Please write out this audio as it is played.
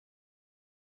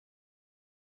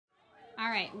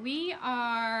right, we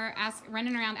are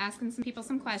running around asking some people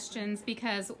some questions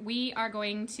because we are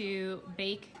going to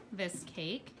bake this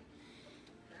cake,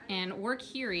 and we're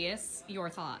curious your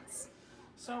thoughts.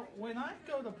 So when I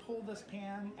go to pull this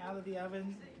pan out of the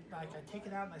oven, like I take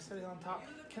it out and I set it on top,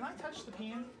 can I touch the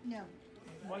pan? No,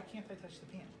 Why can't I touch the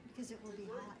pan? because it will be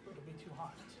hot. It'll be too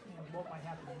hot. And what might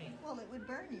happen to me? Well, it would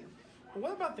burn you. But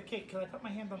what about the cake? Can I put my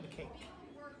hand on the cake?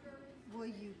 Well,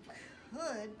 you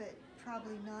could, but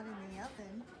probably not in the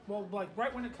oven. Well, like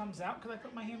right when it comes out, could I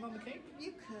put my hand on the cake?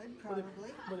 You could, Would it,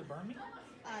 probably. would it burn me?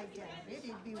 I doubt it.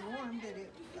 It'd be warm,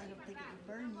 but I don't think it would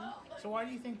burn you. So why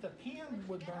do you think the pan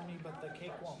would burn me but the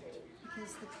cake won't?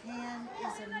 Because the pan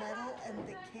is a metal and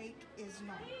the cake is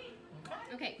not.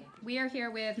 Okay, we are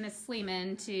here with Miss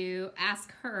Sleeman to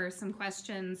ask her some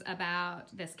questions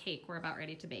about this cake we're about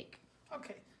ready to bake.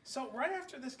 Okay, so right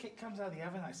after this cake comes out of the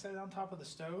oven, I set it on top of the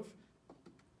stove.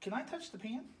 Can I touch the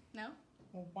pan? No,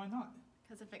 Well, why not?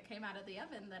 because if it came out of the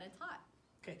oven, then it's hot.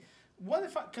 Okay, what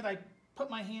if could I put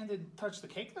my hand and touch the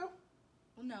cake though?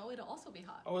 Well, no, it'll also be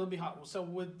hot. Oh, it'll be hot. So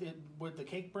would the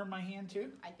cake burn my hand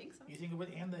too? I think so. You think it would,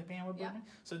 and the pan would burn Yeah. me?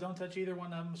 So don't touch either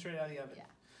one of them straight out of the oven. Yeah.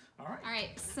 All right. All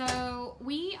right, so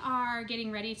we are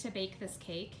getting ready to bake this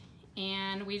cake,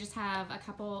 and we just have a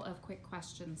couple of quick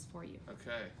questions for you.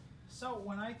 Okay. So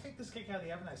when I take this cake out of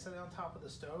the oven, I set it on top of the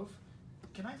stove.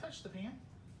 Can I touch the pan?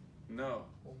 No,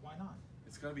 Well, why not?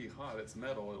 it's gonna be hot. It's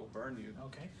metal. It'll burn you.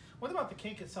 Okay. What about the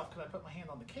cake itself? Could I put my hand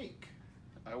on the cake?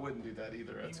 I wouldn't do that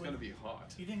either. It's gonna wouldn't? be hot.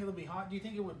 Do you think it'll be hot? Do you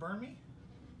think it would burn me?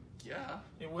 Yeah.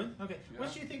 It would? Okay. Yeah.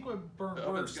 What do you think would burn The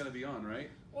oven's worse? gonna be on,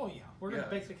 right? Oh yeah, we're gonna Yeah.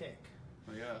 bake the cake.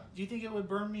 Oh, yeah. Do you think it would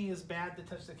burn me as bad to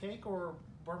touch the cake or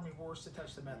burn me worse to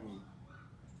touch the metal? Ooh.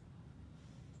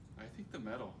 I think the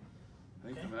metal. I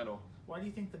think Okay. the metal. Why do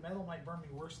you think the metal might burn me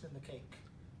worse than the cake?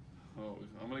 Oh,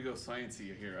 I'm gonna go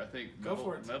sciencey here. I think Go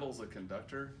for it. metal's a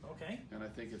conductor, Okay. and I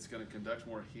think it's gonna conduct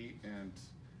more heat, and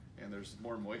there's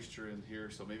more moisture in here,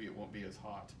 so maybe it won't be as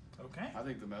hot. Okay. I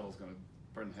think the metal's gonna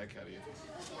burn the heck out of you.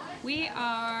 We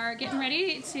are getting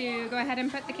ready to go ahead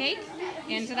and put the cake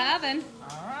into the oven.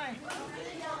 All right.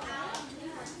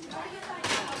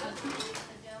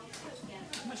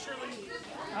 Miss Shirley.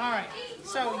 All right.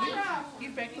 So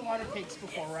you've baked a lot of cakes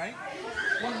before, right?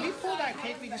 When we pull that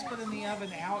cake we just put in the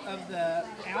oven out,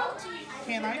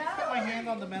 can I put my hand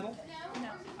on the metal? No,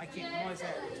 I can't. Why is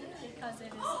that? because it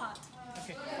is hot.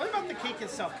 Okay. What about the cake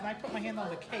itself? Can I put my hand on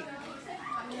the cake?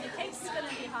 I mean, the cake's gonna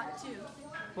be hot too.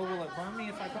 Well, will it burn me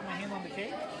if I put my hand on the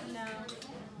cake? No,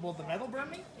 Will the metal burn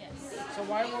me? yes. So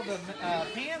why will the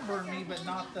pan burn me but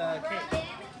not the cake?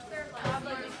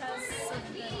 Probably because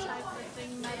of the type of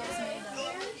thing metal's made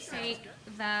of. Take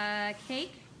the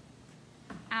cake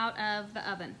out of the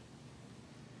oven.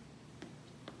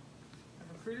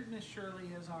 I've recruited Miss Shirley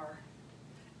as our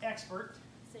expert.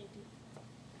 Safety.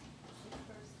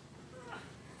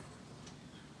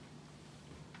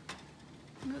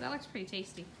 Ooh, that looks pretty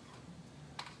tasty.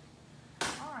 All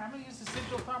right, I'm going to use the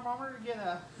digital thermometer to get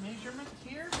a measurement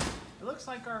here. It looks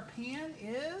like our pan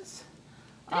is...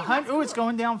 Oh, it's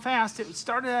going down fast. It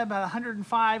started at about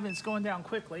 105 and it's going down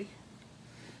quickly.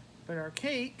 But our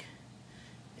cake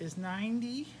is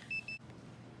 90.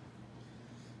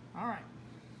 All right.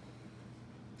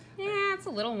 Yeah, it's a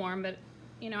little warm, but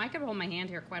you know, I could hold my hand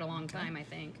here quite a long time, I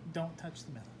think. Don't touch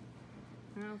the metal.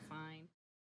 Oh, fine.